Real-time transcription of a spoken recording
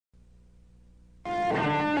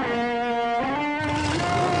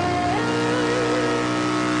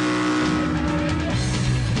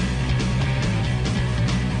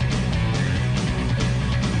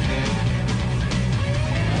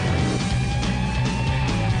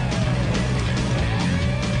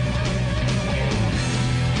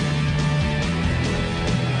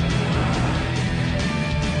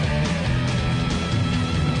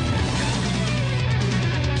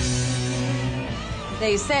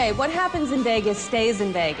They say what happens in Vegas stays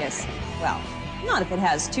in Vegas. Well, not if it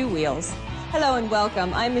has two wheels. Hello and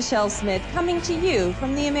welcome. I'm Michelle Smith, coming to you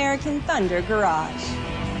from the American Thunder Garage.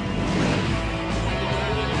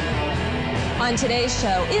 On today's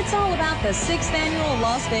show, it's all about the 6th annual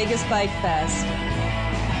Las Vegas Bike Fest.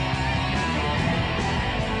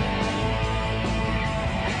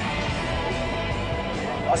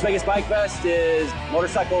 Las Vegas Bike Fest is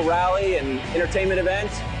motorcycle rally and entertainment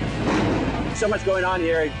event. So much going on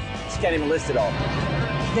here, I just can't even list it all.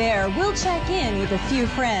 There, we'll check in with a few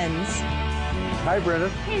friends. Hi, Brenda.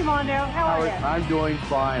 Hey, Mondo. How are you? I'm doing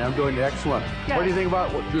fine. I'm doing excellent. Good. What do you think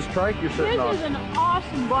about this trike you're sitting on? This is an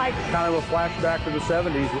awesome bike. Kind of a flashback to the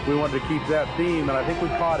 70s. We wanted to keep that theme, and I think we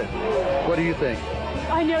caught it. What do you think?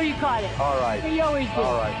 I know you caught it. All right. You always do.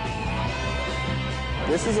 All right.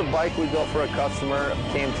 This is a bike we built for a customer,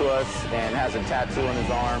 came to us and has a tattoo on his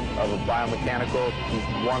arm of a biomechanical. He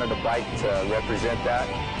wanted a bike to represent that.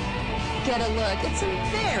 Get a look at some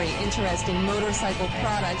very interesting motorcycle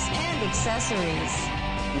products and accessories.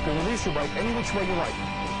 You can release your bike any which way you like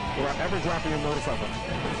without ever dropping your motorcycle.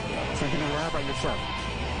 So you can ride by yourself.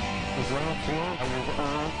 The ground floor and your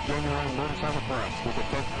own genuine motorcycle parts. You can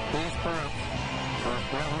take these parts or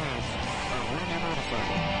their hands and run your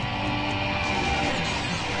motorcycle.